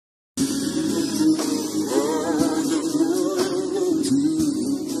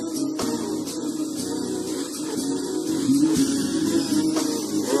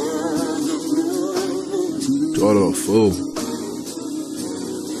fool.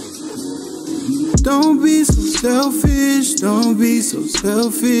 Don't be so selfish, don't be so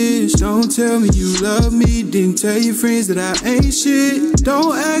selfish. Don't tell me you love me, didn't tell your friends that I ain't shit.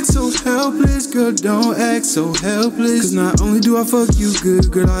 Don't act so helpless, girl, don't act so helpless. Cause not only do I fuck you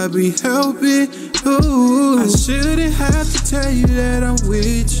good, girl, I be helping. Ooh, I shouldn't have to tell you that I'm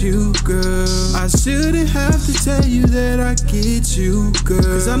with you, girl. I shouldn't have to tell you that I get you, girl.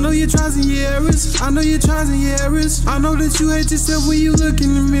 Cause I know your trials and your errors, I know your trials and your errors. I know that you hate yourself when you look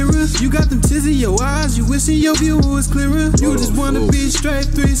in the mirror. You got them tears in your eyes, you wishing your view was clearer. You just wanna be straight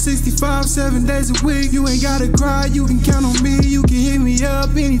 365, 7 days a week. You ain't gotta cry, you can count on me. You can hit me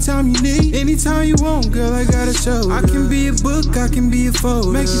up anytime you need, anytime you want, girl, I got a show. I can be a book, I can be a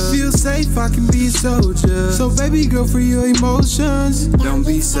foe. Make you feel safe, I can be a soldier. So baby girl, for your emotions, don't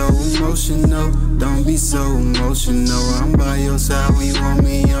be so emotional, don't be so emotional. I'm by your side when you want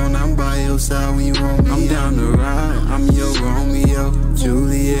me on, I'm by your side when you want me. I'm down to ride, I'm your Romeo,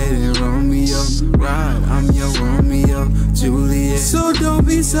 Juliet and Romeo. Ride, I'm your Romeo, Juliet. So don't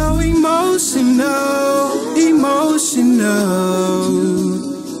be so emotional, emotional.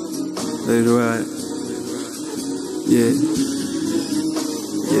 Let it ride. Yeah.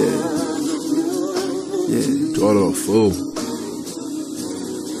 Yeah. Yeah. Daughter of a fool.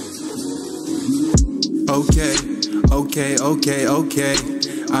 Okay.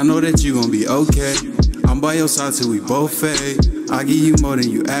 I know that you gon' be okay. I'm by your side till we both fade. I give you more than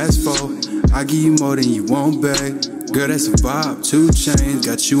you asked for, I give you more than you want, babe. Girl, that's a vibe, 2 chains.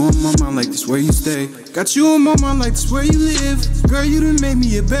 Got you on my mind like this where you stay. Got you on my mind like this where you live. Girl, you done made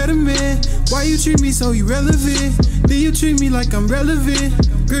me a better man. Why you treat me so irrelevant? Then you treat me like I'm relevant.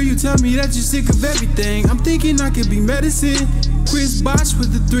 Girl, you tell me that you're sick of everything. I'm thinking I could be medicine. Chris Bosh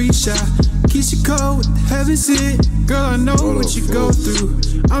with the 3-shot. Keisha Cole with the heaven sent. Girl, I know what you go through.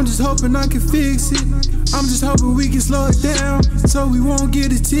 I'm just hoping I can fix it. I'm just hoping we can slow it down so we won't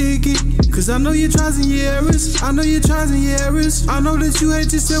get a ticket. Cause I know your trials and your errors, I know your trials and your errors. I know that you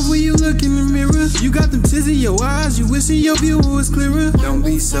hate yourself when you look in the mirror. You got them tears in your eyes, you wishing your view was clearer. Don't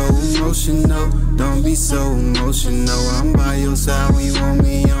be so emotional, don't be so emotional. I'm by your side when you want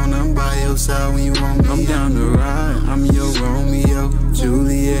me on, I'm by your side when you want me on. I'm down to ride, I'm your Romeo,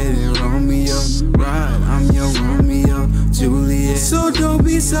 Juliet and Romeo. Ride, I'm your Romeo, Juliet. So don't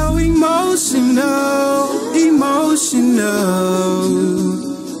be so emotional, emotional.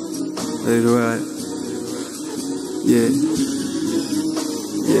 Let it ride. Yeah.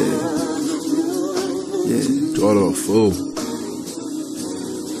 Daughter of a fool.